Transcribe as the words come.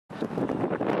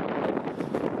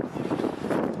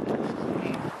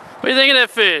What do you think of that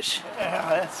fish? Yeah,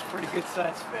 that's a pretty good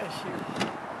sized fish here.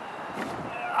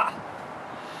 Yeah.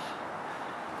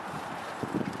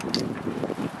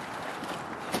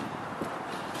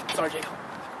 Sorry, Jacob.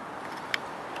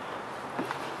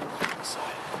 This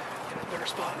side. Get a better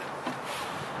spot.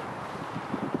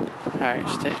 Alright,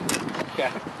 stay.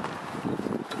 Okay.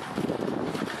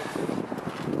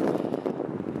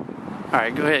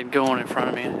 Alright, go ahead and go on in front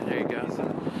of me. There you go.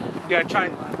 Yeah, try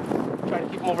to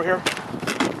keep him over here.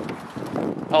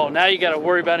 Oh, now you got to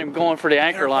worry about him going for the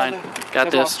anchor line. Got That's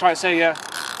what I was this. trying to say, yeah.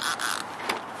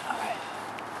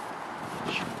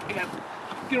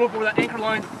 Get him up over that anchor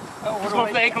line. Oh, he's going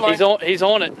for the anchor line. He's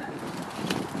on it.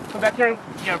 Come back here.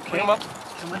 Yeah, okay. Bring him up.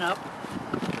 Coming up.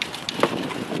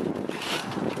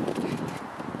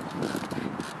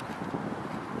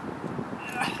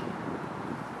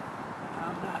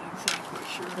 I'm not exactly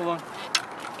sure. Hold on.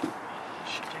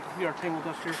 Shit, Jacob, we are tangled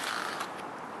up here.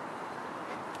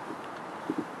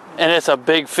 And it's a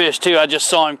big fish too. I just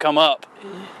saw him come up.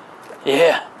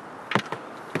 Yeah.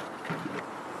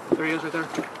 There he is right there.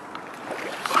 Right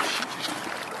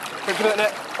to that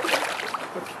net.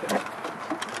 Okay.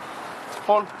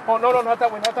 Hold on, no, not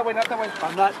that way, not that way, not that way.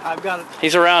 I've got it.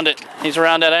 He's around it. He's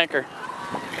around that anchor.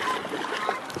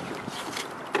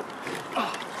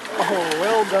 Oh,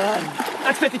 well done.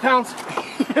 That's 50 pounds. Is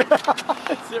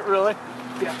it really?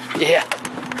 Yeah. Yeah.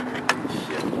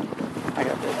 Shit. I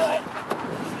got this.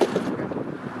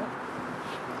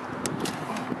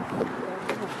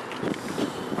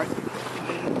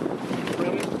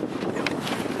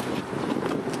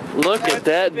 Look at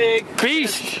that big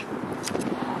beast.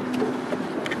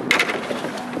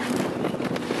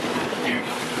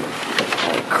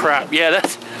 Oh, crap. Yeah,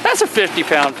 that's a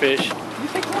 50-pound fish. You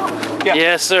think so? Yeah.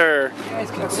 Yes, sir. You guys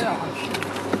can tell.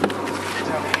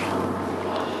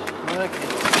 Look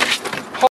at